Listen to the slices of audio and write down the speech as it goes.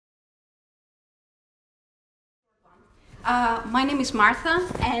My name is Martha,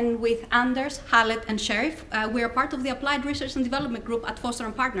 and with Anders, Khaled, and Sherif, we are part of the Applied Research and Development Group at Foster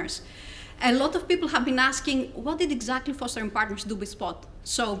 & Partners. A lot of people have been asking, what did exactly Foster & Partners do with SPOT?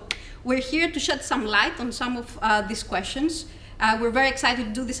 So we're here to shed some light on some of these questions. We're very excited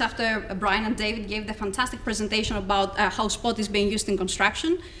to do this after Brian and David gave the fantastic presentation about how SPOT is being used in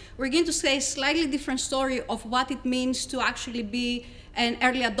construction. We're going to say a slightly different story of what it means to actually be an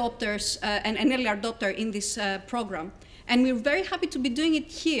early adopter in this program. And we're very happy to be doing it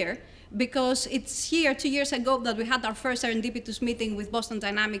here because it's here 2 years ago that we had our first serendipitous meeting with Boston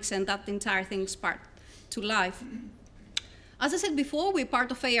Dynamics, and that entire thing sparked to life. As I said before, we're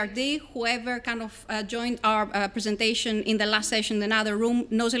part of ARD. Whoever kind of joined our presentation in the last session in another room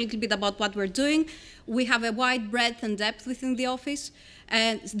knows a little bit about what we're doing. We have a wide breadth and depth within the office,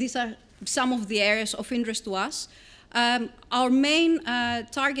 and these are some of the areas of interest to us. Our main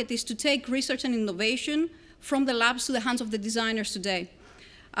target is to take research and innovation from the labs to the hands of the designers today.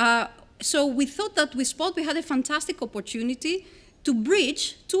 So we thought that with SPOT we had a fantastic opportunity to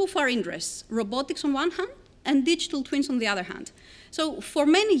bridge two of our interests, robotics on one hand and digital twins on the other hand. So for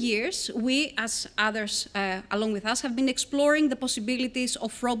many years, we, as others along with us, have been exploring the possibilities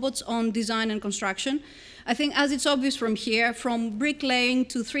of robots on design and construction. I think as it's obvious from here, from bricklaying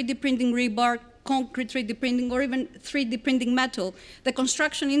to 3D printing rebar, concrete 3D printing, or even 3D printing metal, the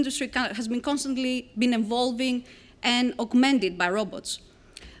construction industry has been constantly evolving and augmented by robots.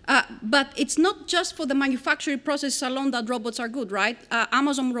 But it's not just for the manufacturing process alone that robots are good, right?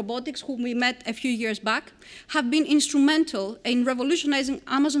 Amazon Robotics, whom we met a few years back, have been instrumental in revolutionizing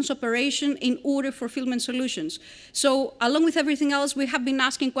Amazon's operation in order fulfillment solutions. So along with everything else, we have been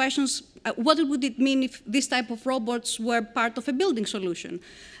asking questions, what would it mean if this type of robots were part of a building solution?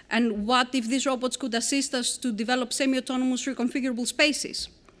 And what if these robots could assist us to develop semi-autonomous reconfigurable spaces?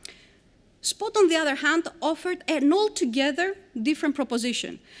 SPOT, on the other hand, offered an altogether different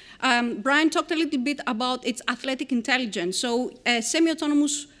proposition. Brian talked a little bit about its athletic intelligence, so a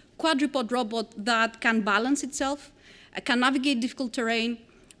semi-autonomous quadruped robot that can balance itself, can navigate difficult terrain,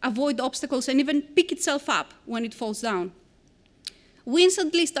 avoid obstacles, and even pick itself up when it falls down. We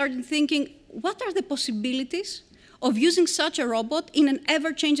instantly started thinking, what are the possibilities of using such a robot in an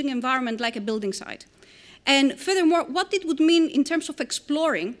ever-changing environment like a building site? And furthermore, what it would mean in terms of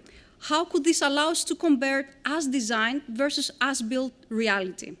exploring, how could this allow us to compare as-designed versus as-built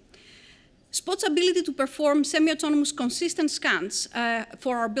reality? SPOT's ability to perform semi-autonomous consistent scans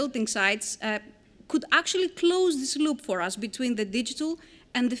for our building sites could actually close this loop for us between the digital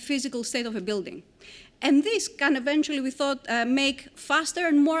and the physical state of a building. And this can eventually, we thought, make faster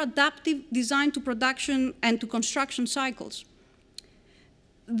and more adaptive design to production and to construction cycles.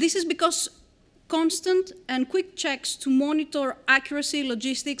 This is because constant and quick checks to monitor accuracy,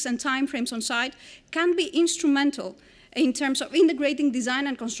 logistics, and timeframes on site can be instrumental in terms of integrating design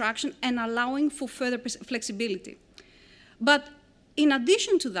and construction and allowing for further flexibility. But in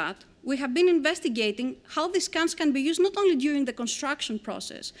addition to that, we have been investigating how these scans can be used not only during the construction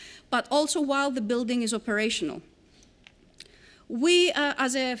process, but also while the building is operational. We,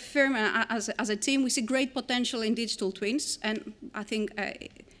 as a firm, as a team, we see great potential in digital twins, and I think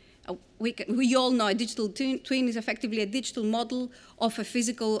we all know a digital twin is effectively a digital model of a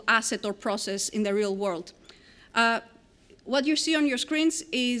physical asset or process in the real world. What you see on your screens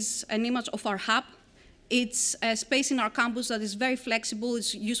is an image of our hub. It's a space in our campus that is very flexible.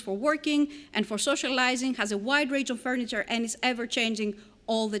 It's used for working and for socializing, has a wide range of furniture, and is ever-changing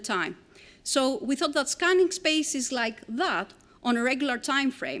all the time. So we thought that scanning spaces like that on a regular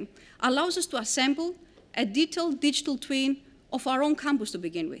time frame allows us to assemble a detailed digital twin of our own campus to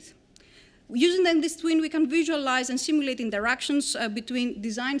begin with. Using then this twin, we can visualize and simulate interactions between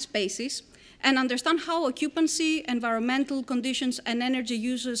design spaces and understand how occupancy, environmental conditions, and energy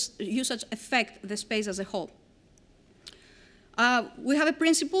usage affect the space as a whole. We have a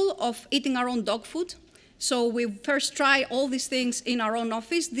principle of eating our own dog food. So we first try all these things in our own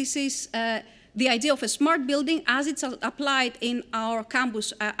office. This is the idea of a smart building as it's applied in our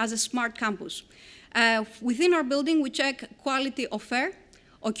campus as a smart campus. Within our building, we check quality of air,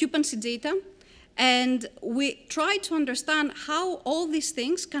 occupancy data, and we try to understand how all these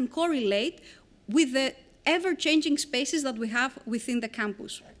things can correlate with the ever-changing spaces that we have within the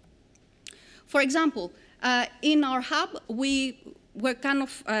campus. For example, in our hub, we were kind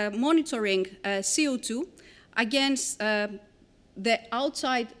of monitoring CO2 against the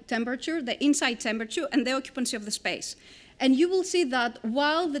outside temperature, the inside temperature, and the occupancy of the space. And you will see that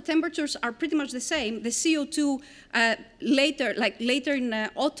while the temperatures are pretty much the same, the CO2 later in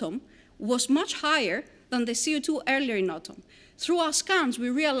autumn was much higher than the CO2 earlier in autumn. Through our scans, we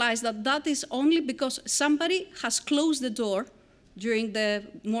realized that that is only because somebody has closed the door during the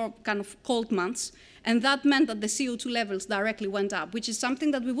more kind of cold months, and that meant that the CO2 levels directly went up, which is something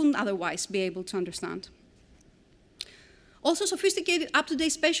that we wouldn't otherwise be able to understand. Also, sophisticated,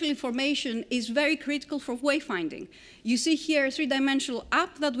 up-to-date spatial information is very critical for wayfinding. You see here a three-dimensional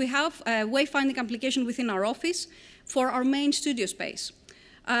app that we have, a wayfinding application within our office for our main studio space.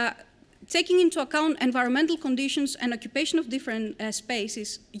 Taking into account environmental conditions and occupation of different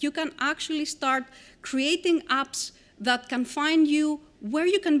spaces, you can actually start creating apps that can find you where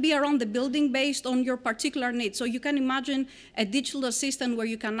you can be around the building based on your particular needs. So you can imagine a digital assistant where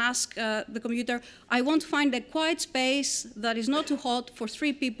you can ask the computer, I want to find a quiet space that is not too hot for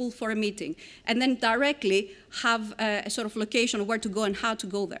 3 people for a meeting, and then directly have a sort of location of where to go and how to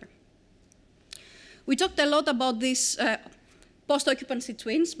go there. We talked a lot about this post-occupancy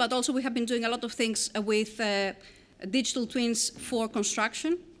twins, but also we have been doing a lot of things with digital twins for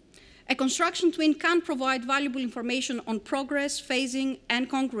construction. A construction twin can provide valuable information on progress, phasing, and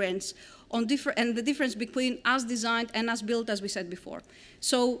congruence, and the difference between as designed and as built, as we said before.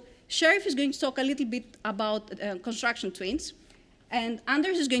 So Sherif is going to talk a little bit about construction twins, and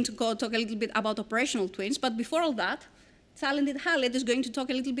Anders is going to talk a little bit about operational twins, but before all that, talented Khaled is going to talk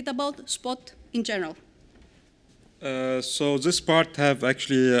a little bit about SPOT in general. So this part have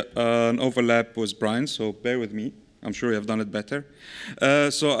actually an overlap with Brian, so bear with me. I'm sure you have done it better.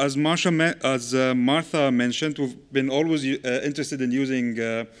 So as Martha mentioned, we've been always interested in using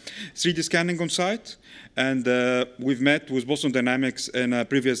 3D scanning on site. And we've met with Boston Dynamics in a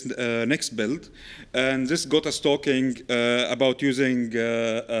previous NXTBLD. And this got us talking about using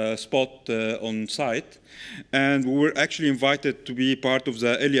SPOT on site. And we were actually invited to be part of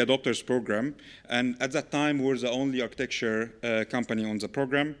the early adopters program. And at that time, we were the only architecture company on the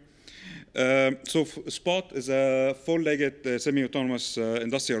program. So SPOT is a four-legged semi-autonomous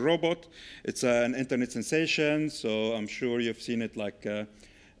industrial robot. It's an internet sensation, so I'm sure you've seen it like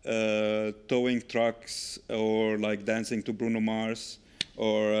towing trucks or like dancing to Bruno Mars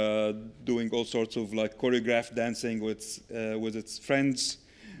or doing all sorts of like choreographed dancing with its friends.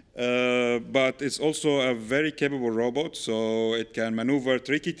 But it's also a very capable robot, so it can maneuver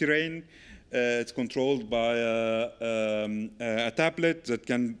tricky terrain. It's controlled by a tablet that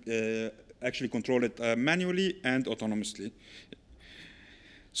can actually control it manually and autonomously.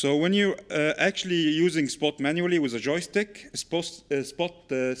 So when you're actually using SPOT manually with a joystick, SPOT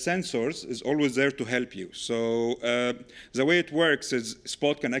sensors is always there to help you. So the way it works is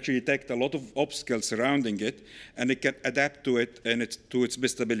SPOT can actually detect a lot of obstacles surrounding it, and it can adapt to it and to its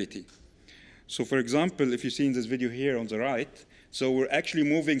best ability. So for example, if you see in this video here on the right, so we're actually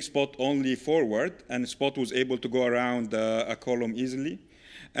moving SPOT only forward, and SPOT was able to go around a column easily.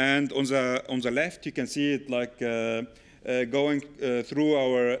 And on the left, you can see it like going through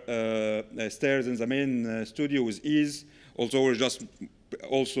our stairs in the main studio with ease. Although we're just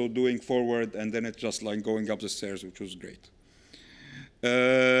also doing forward, and then it's just like going up the stairs, which was great.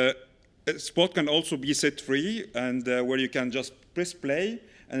 SPOT can also be set free, and where you can just press play,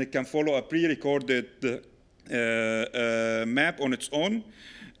 and it can follow a pre-recorded map on its own.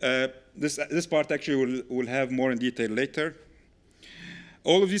 This part actually will have more in detail later.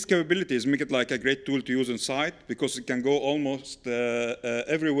 All of these capabilities make it like a great tool to use on site because it can go almost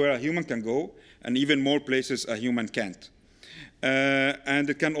everywhere a human can go, and even more places a human can't. And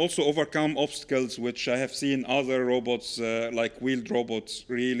it can also overcome obstacles which I have seen other robots, like wheeled robots,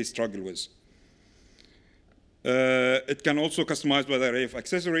 really struggle with. It can also customize by the array of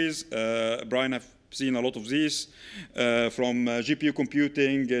accessories. Brian have seen a lot of these, from GPU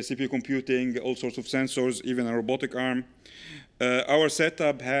computing, CPU computing, all sorts of sensors, even a robotic arm. Our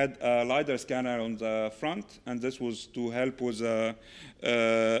setup had a LiDAR scanner on the front, and this was to help with, and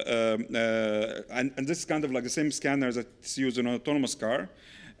this is kind of like the same scanner that's used in an autonomous car,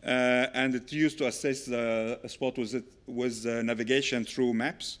 and it's used to assess the SPOT with navigation through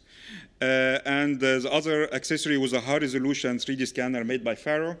maps. And the other accessory was a high-resolution 3D scanner made by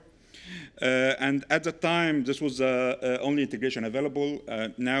Faro. And at the time, this was the only integration available.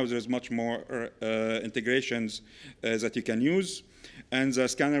 Now there's much more integrations that you can use. And the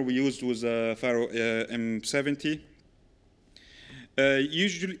scanner we used was Faro M70.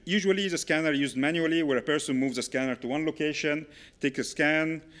 Usually the scanner used manually, where a person moves the scanner to one location, takes a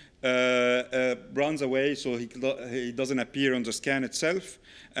scan, runs away so he doesn't appear on the scan itself.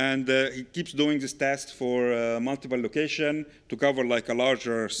 And he keeps doing this task for multiple locations to cover like a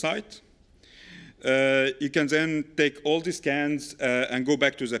larger site. You can then take all the scans and go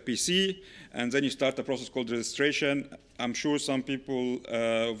back to the PC, and then you start a process called registration. I'm sure some people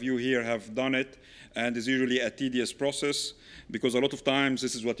of you here have done it. and is usually a tedious process because a lot of times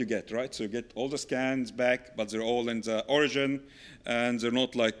this is what you get, right? So you get all the scans back, but they're all in the origin, and they're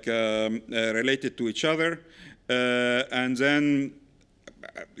not like related to each other. And then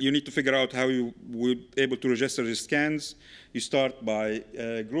you need to figure out how you would able to register the scans. You start by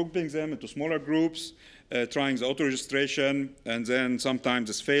grouping them into smaller groups, trying the auto-registration, and then sometimes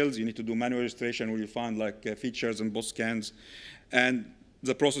this fails. You need to do manual registration where you find like features in both scans, and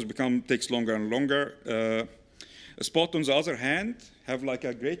the process takes longer and longer. Spot, on the other hand, have like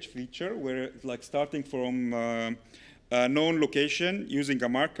a great feature where it's like starting from a known location using a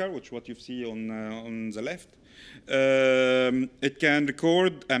marker, which is what you see on the left. It can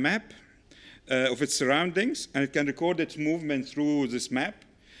record a map of its surroundings, and it can record its movement through this map.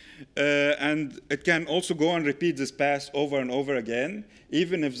 And it can also go and repeat this path over and over again,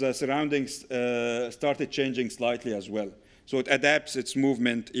 even if the surroundings started changing slightly as well. So it adapts its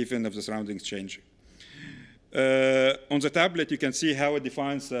movement even if the surroundings change. On the tablet, you can see how it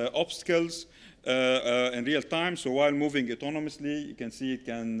defines obstacles in real time. So while moving autonomously, you can see it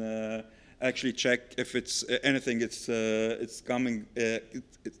can actually check if it's anything it's coming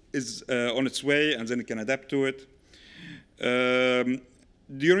is on its way, and then it can adapt to it.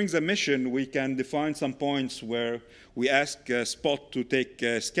 During the mission, we can define some points where we ask Spot to take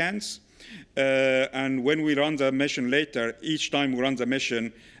scans. And when we run the mission later, each time we run the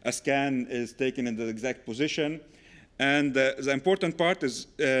mission, a scan is taken in the exact position. And the important part is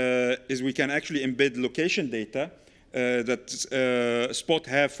we can actually embed location data that Spot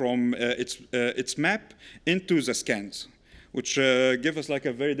have from its map into the scans, which give us like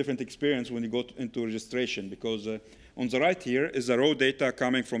a very different experience when you go into registration, because on the right here is the raw data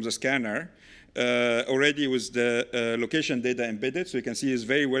coming from the scanner, already with the location data embedded, so you can see it's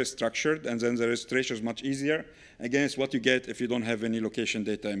very well structured, and then the registration is much easier against what you get if you don't have any location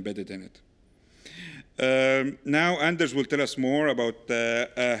data embedded in it. Now Anders will tell us more about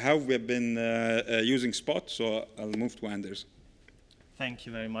how we've been using Spot, so I'll move to Anders. Thank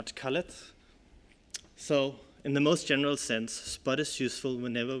you very much, Khaled. So in the most general sense, Spot is useful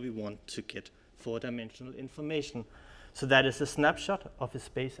whenever we want to get four-dimensional information. So that is a snapshot of a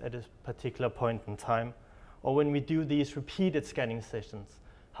space at a particular point in time, or when we do these repeated scanning sessions,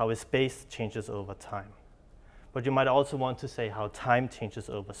 how a space changes over time. But you might also want to say how time changes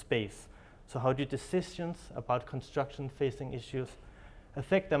over space. So how do decisions about construction-facing issues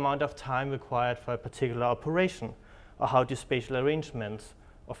affect the amount of time required for a particular operation? Or how do spatial arrangements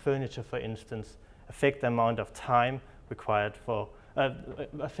of furniture, for instance, affect the amount of time required for,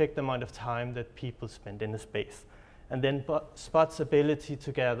 affect the amount of time that people spend in a space? And then Spot's ability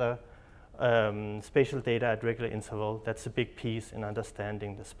to gather spatial data at regular interval, that's a big piece in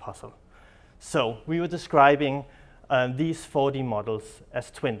understanding this puzzle. So we were describing these 4D models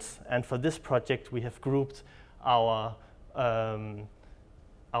as twins. And for this project, we have grouped our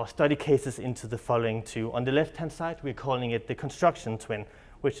study cases into the following two. On the left-hand side, we're calling it the construction twin,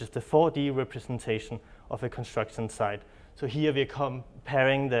 which is the 4D representation of a construction site. So here we're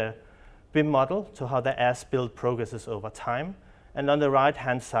comparing the BIM model to how the as-built progresses over time. And on the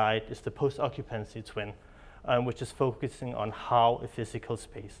right-hand side is the post-occupancy twin, which is focusing on how a physical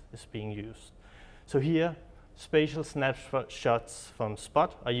space is being used. So here, spatial snapshots from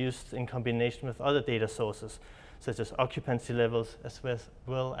Spot are used in combination with other data sources, such as occupancy levels as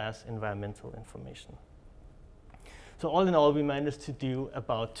well as environmental information. So all in all, we managed to do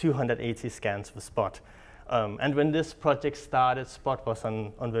about 280 scans with Spot. And when this project started, Spot was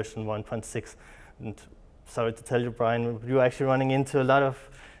on version 1.6. And sorry to tell you, Brian, we were actually running into a lot of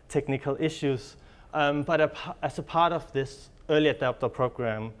technical issues. But as a part of this early adopter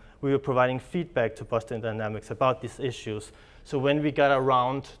program, we were providing feedback to Boston Dynamics about these issues. So when we got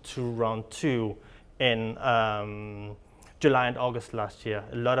around to round 2 in July and August last year,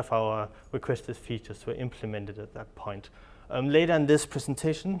 a lot of our requested features were implemented at that point. Later in this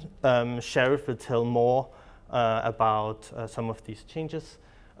presentation, Sherif will tell more about some of these changes.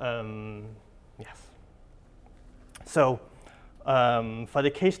 Yes. So for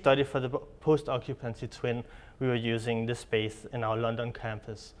the case study for the post-occupancy twin, we were using this space in our London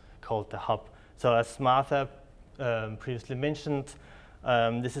campus called the Hub. So as Martha previously mentioned,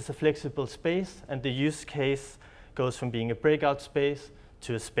 this is a flexible space, and the use case goes from being a breakout space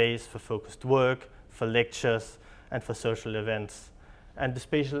to a space for focused work, for lectures, and for social events. And the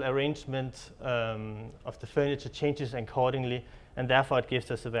spatial arrangement of the furniture changes accordingly, and therefore it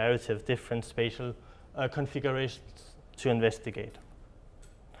gives us a variety of different spatial configurations to investigate.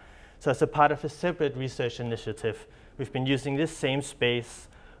 So as a part of a separate research initiative, we've been using this same space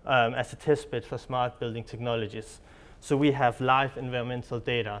as a testbed for smart building technologies. So we have live environmental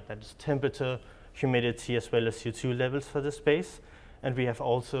data, that is temperature, humidity as well as CO2 levels for the space. And we have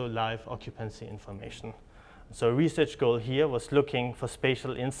also live occupancy information. So a research goal here was looking for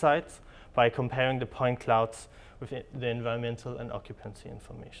spatial insights by comparing the point clouds with the environmental and occupancy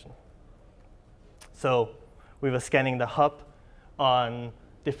information. So we were scanning the hub on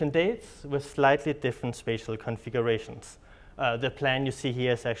different dates with slightly different spatial configurations. The plan you see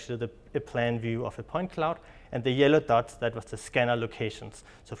here is actually a plan view of a point cloud, and the yellow dots, that was the scanner locations,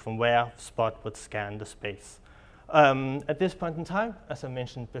 so from where Spot would scan the space. At this point in time, as I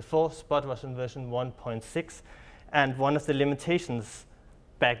mentioned before, Spot was in version 1.6, and one of the limitations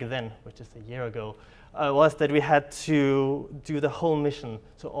back then, which is a year ago, was that we had to do the whole mission,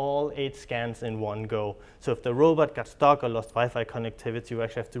 so all 8 scans in one go. So if the robot got stuck or lost Wi-Fi connectivity, we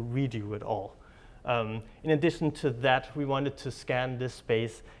actually have to redo it all. In addition to that, we wanted to scan this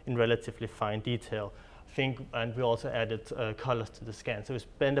space in relatively fine detail. And we also added colors to the scan. So we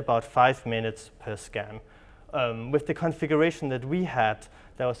spent about 5 minutes per scan. With the configuration that we had,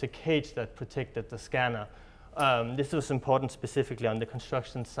 there was a cage that protected the scanner. This was important specifically on the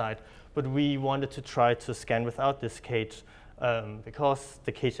construction side, but we wanted to try to scan without this cage because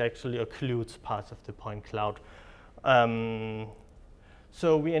the cage actually occludes parts of the point cloud.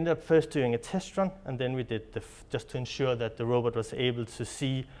 So we ended up first doing a test run, and then we did just to ensure that the robot was able to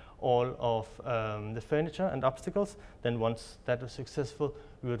see all of the furniture and obstacles. Then once that was successful,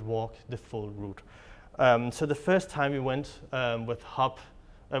 we would walk the full route. So the first time we went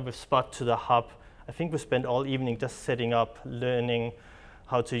with Spot to the hub, I think we spent all evening just setting up, learning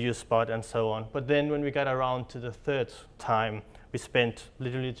how to use Spot and so on. But then when we got around to the third time, we spent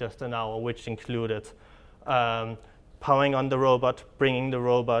literally just an hour, which included powering on the robot, bringing the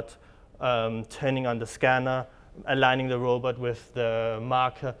robot, turning on the scanner, aligning the robot with the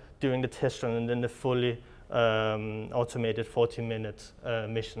marker, doing the test run, and then the fully automated 40-minute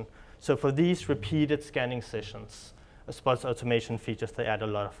mission. So for these repeated scanning sessions, Spot's automation features, they add a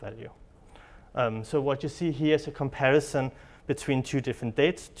lot of value. So what you see here is a comparison between 2 different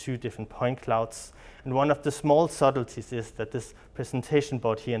dates, 2 different point clouds. And one of the small subtleties is that this presentation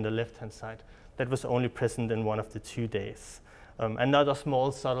board here on the left-hand side, that was only present in one of the 2 days. Another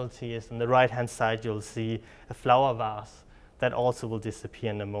small subtlety is on the right-hand side, you'll see a flower vase that also will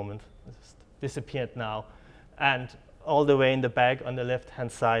disappear in a moment. It's disappeared now. And all the way in the back on the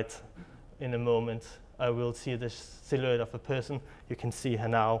left-hand side, in a moment, we'll see the silhouette of a person. You can see her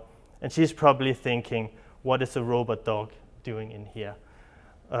now. And she's probably thinking, what is a robot dog doing in here?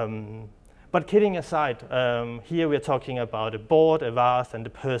 But kidding aside, here we're talking about a board, a vase, and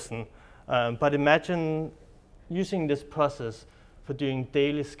a person. But imagine using this process for doing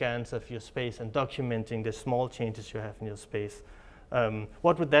daily scans of your space and documenting the small changes you have in your space.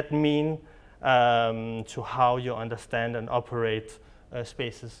 What would that mean to how you understand and operate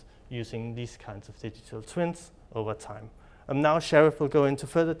spaces using these kinds of digital twins over time? Now Sherif will go into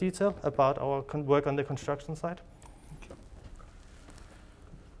further detail about our work on the construction side.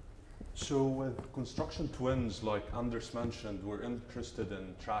 So with construction twins, like Anders mentioned, we're interested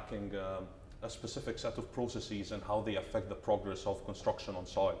in tracking a specific set of processes and how they affect the progress of construction on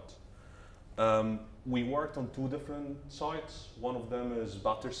site. We worked on 2 different sites. One of them is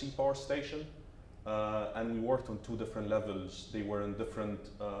Battersea Power Station, and we worked on 2 different levels. They were in different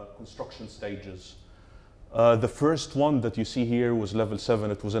construction stages. The first one that you see here was level 7.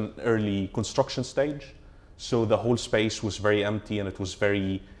 It was an early construction stage. So the whole space was very empty, and it was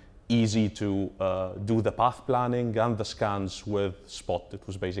very easy to do the path planning and the scans with Spot. It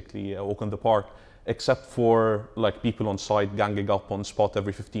was basically a walk in the park, except for like people on site ganging up on Spot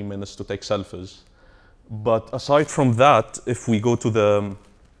every 15 minutes to take selfies. But aside from that, if we go to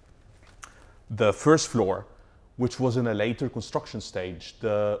the first floor, which was in a later construction stage,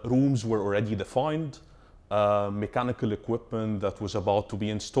 the rooms were already defined. Mechanical equipment that was about to be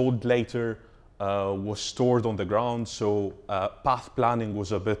installed later was stored on the ground, so path planning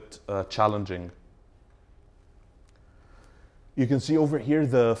was a bit challenging. You can see over here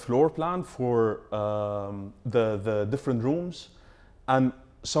the floor plan for the different rooms, and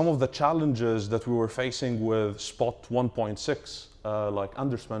some of the challenges that we were facing with Spot 1.6, like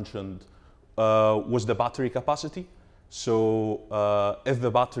Anders mentioned, was the battery capacity. So if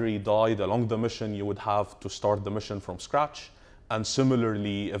the battery died along the mission, you would have to start the mission from scratch. And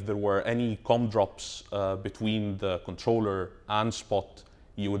similarly, if there were any comm drops between the controller and Spot,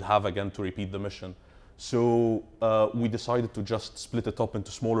 you would have again to repeat the mission. So we decided to just split it up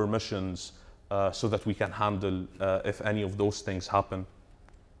into smaller missions so that we can handle if any of those things happen.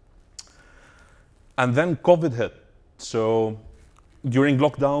 And then COVID hit. So during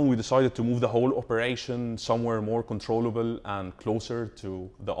lockdown, we decided to move the whole operation somewhere more controllable and closer to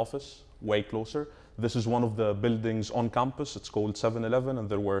the office. way closer. This is one of the buildings on campus. It's called 7-Eleven, and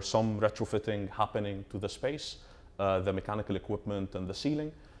there were some retrofitting happening to the space, the mechanical equipment and the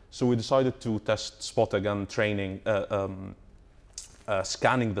ceiling. So we decided to test Spot again,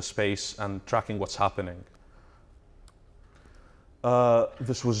 scanning the space and tracking what's happening.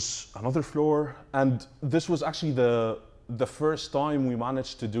 This was another floor, and this was actually the first time we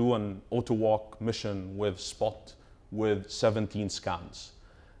managed to do an auto walk mission with Spot with 17 scans.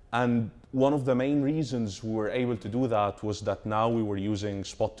 And one of the main reasons we were able to do that was that now we were using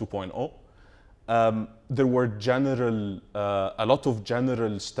Spot 2.0. There were a lot of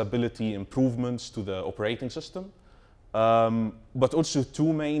general stability improvements to the operating system, but also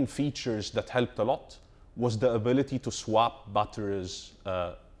two main features that helped a lot was the ability to swap batteries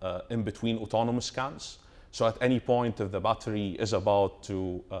in between autonomous scans. So at any point, if the battery is about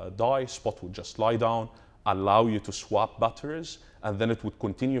to die, Spot would just lie down, allow you to swap batteries, and then it would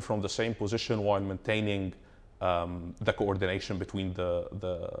continue from the same position while maintaining the coordination between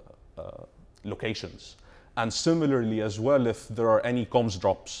the locations. And similarly as well, if there are any comms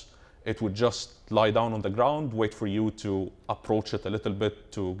drops, it would just lie down on the ground, wait for you to approach it a little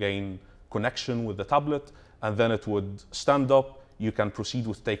bit to gain connection with the tablet, and then it would stand up. You can proceed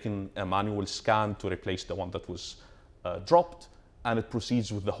with taking a manual scan to replace the one that was dropped, and it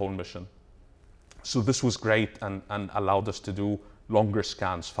proceeds with the whole mission. So this was great and allowed us to do longer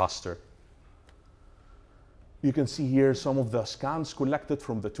scans faster. You can see here some of the scans collected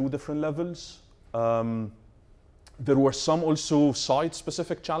from the two different levels. There were some also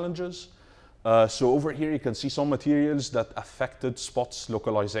site-specific challenges. So over here you can see some materials that affected Spot's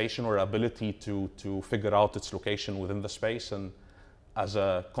localization or ability to figure out its location within the space, and as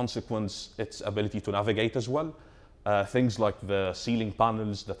a consequence, its ability to navigate as well. Things like the ceiling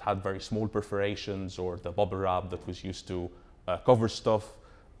panels that had very small perforations, or the bubble wrap that was used to cover stuff.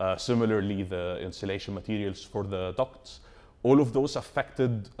 Similarly, the insulation materials for the ducts. All of those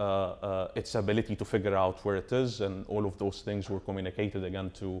affected its ability to figure out where it is, and all of those things were communicated again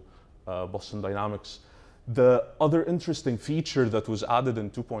to Boston Dynamics. The other interesting feature that was added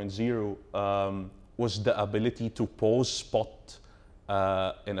in 2.0 was the ability to pause Spot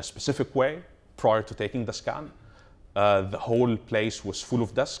in a specific way prior to taking the scan. The whole place was full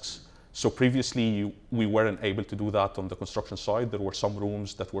of desks. So previously, we weren't able to do that on the construction side. There were some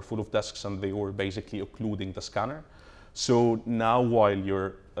rooms that were full of desks, and they were basically occluding the scanner. So now, while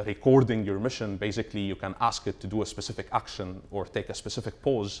you're recording your mission, basically you can ask it to do a specific action or take a specific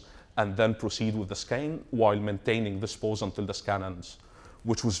pause, and then proceed with the scan while maintaining this pause until the scan ends,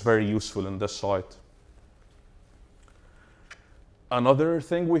 which was very useful in this site. Another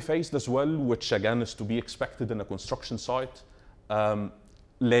thing we faced as well, which again is to be expected in a construction site,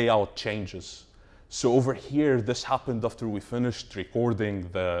 layout changes. So over here, this happened after we finished recording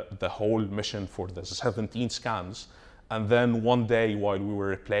the whole mission for the 17 scans. And then one day while we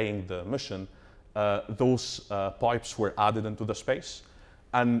were replaying the mission, those pipes were added into the space.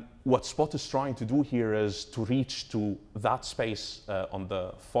 And what Spot is trying to do here is to reach to that space on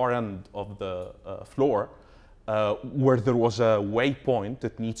the far end of the floor, where there was a waypoint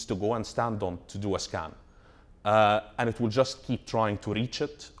it needs to go and stand on to do a scan. And it will just keep trying to reach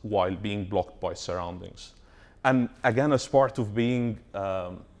it while being blocked by surroundings. And again, as part of being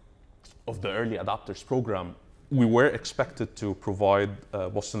of the early adapters program, we were expected to provide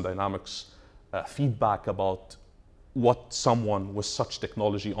Boston Dynamics feedback about what someone with such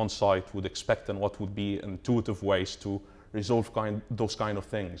technology on site would expect and what would be intuitive ways to resolve those kind of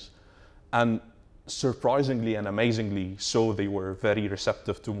things. And surprisingly and amazingly so, they were very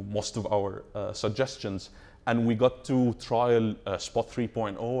receptive to most of our suggestions. And we got to trial Spot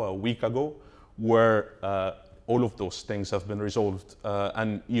 3.0 a week ago, where all of those things have been resolved.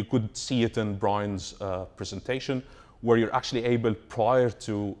 And you could see it in Brian's presentation, where you're actually able, prior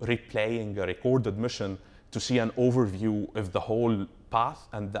to replaying a recorded mission, to see an overview of the whole path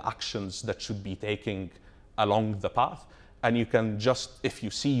and the actions that should be taken along the path. And you can just, if you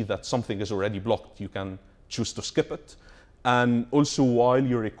see that something is already blocked, you can choose to skip it. And also, while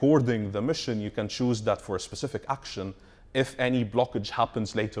you're recording the mission, you can choose that for a specific action, if any blockage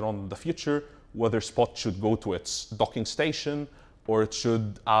happens later on in the future, whether Spot should go to its docking station, or it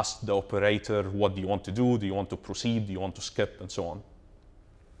should ask the operator, what do you want to do? Do you want to proceed? Do you want to skip? And so on.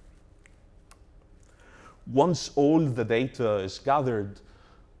 Once all the data is gathered,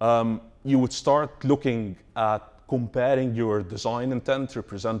 you would start looking at comparing your design intent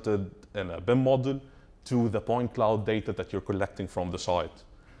represented in a BIM model to the point cloud data that you're collecting from the site.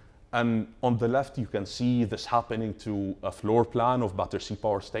 And on the left, you can see this happening to a floor plan of Battersea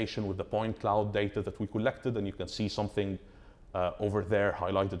Power Station with the point cloud data that we collected, and you can see something over there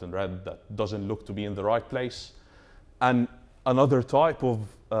highlighted in red that doesn't look to be in the right place. And another type of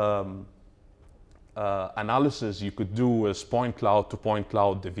analysis you could do is point cloud to point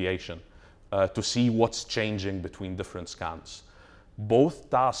cloud deviation to see what's changing between different scans. Both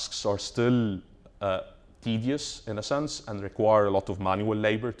tasks are still tedious in a sense and require a lot of manual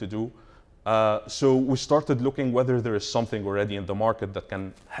labor to do. So we started looking whether there is something already in the market that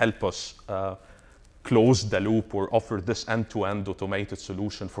can help us close the loop or offer this end-to-end automated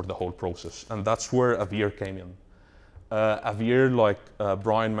solution for the whole process. And that's where Avir came in. Avir, like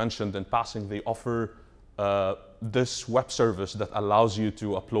Brian mentioned in passing, they offer this web service that allows you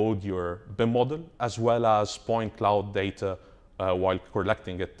to upload your BIM model as well as point cloud data while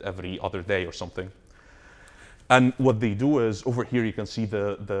collecting it every other day or something. And what they do is, over here you can see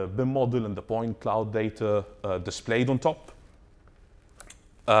the BIM model and the point cloud data displayed on top.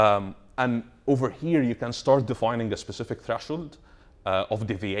 And over here you can start defining a specific threshold of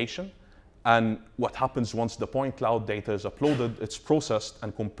deviation. And what happens once the point cloud data is uploaded, it's processed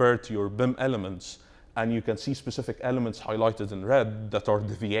and compared to your BIM elements. And you can see specific elements highlighted in red that are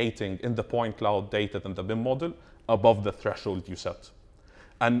deviating in the point cloud data than the BIM model above the threshold you set.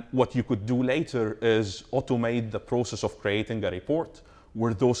 And what you could do later is automate the process of creating a report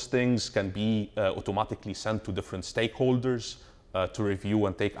where those things can be automatically sent to different stakeholders to review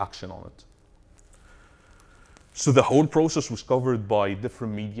and take action on it. So the whole process was covered by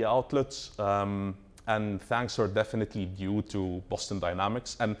different media outlets, and thanks are definitely due to Boston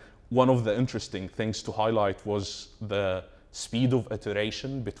Dynamics. And one of the interesting things to highlight was the speed of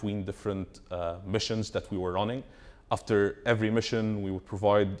iteration between different missions that we were running. After every mission, we would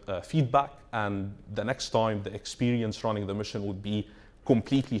provide feedback, and the next time the experience running the mission would be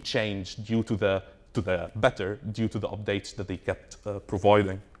completely changed due to the better due to the updates that they kept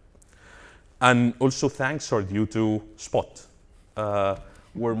providing. And also thanks are due to Spot,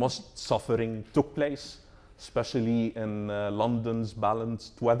 where most suffering took place, especially in London's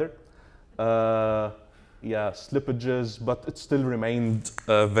balanced weather. Yeah, slippages, but it still remained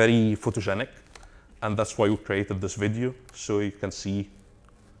very photogenic. And that's why we created this video, so you can see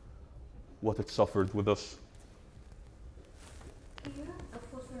what it suffered with us. Here at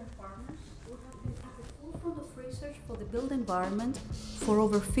Foster & Partners, we have been at the forefront of research for the built environment for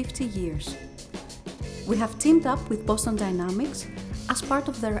over 50 years. We have teamed up with Boston Dynamics as part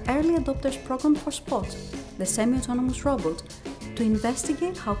of their early adopters program for Spot, the semi-autonomous robot, to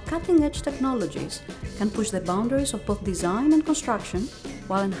investigate how cutting-edge technologies can push the boundaries of both design and construction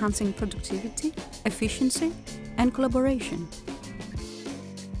while enhancing productivity, efficiency, and collaboration.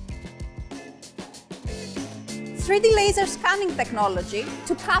 3D laser scanning technology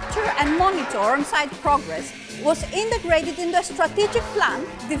to capture and monitor on-site progress was integrated into a strategic plan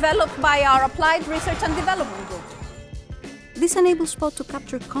developed by our Applied Research and Development Group. This enables Spot to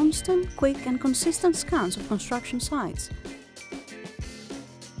capture constant, quick, and consistent scans of construction sites.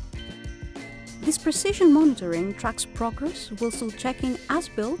 This precision monitoring tracks progress while still checking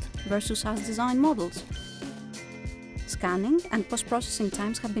as-built versus as-designed models. Scanning and post-processing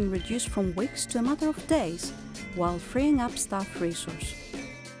times have been reduced from weeks to a matter of days, while freeing up staff resource.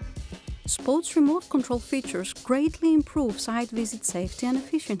 Spot's remote control features greatly improve site visit safety and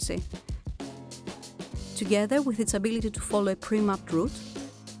efficiency. Together with its ability to follow a pre-mapped route,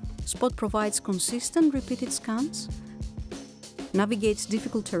 Spot provides consistent repeated scans, navigates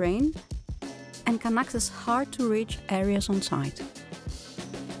difficult terrain, and can access hard-to-reach areas on site.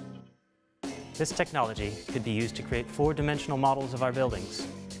 This technology could be used to create four-dimensional models of our buildings,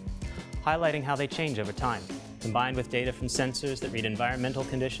 highlighting how they change over time. Combined with data from sensors that read environmental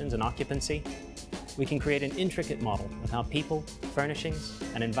conditions and occupancy, we can create an intricate model of how people, furnishings,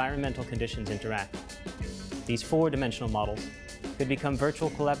 and environmental conditions interact. These four-dimensional models could become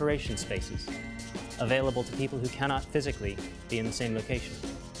virtual collaboration spaces, available to people who cannot physically be in the same location.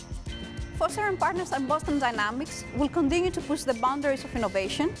 Foster & Partners and Boston Dynamics will continue to push the boundaries of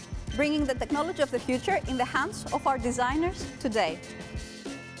innovation, bringing the technology of the future in the hands of our designers today.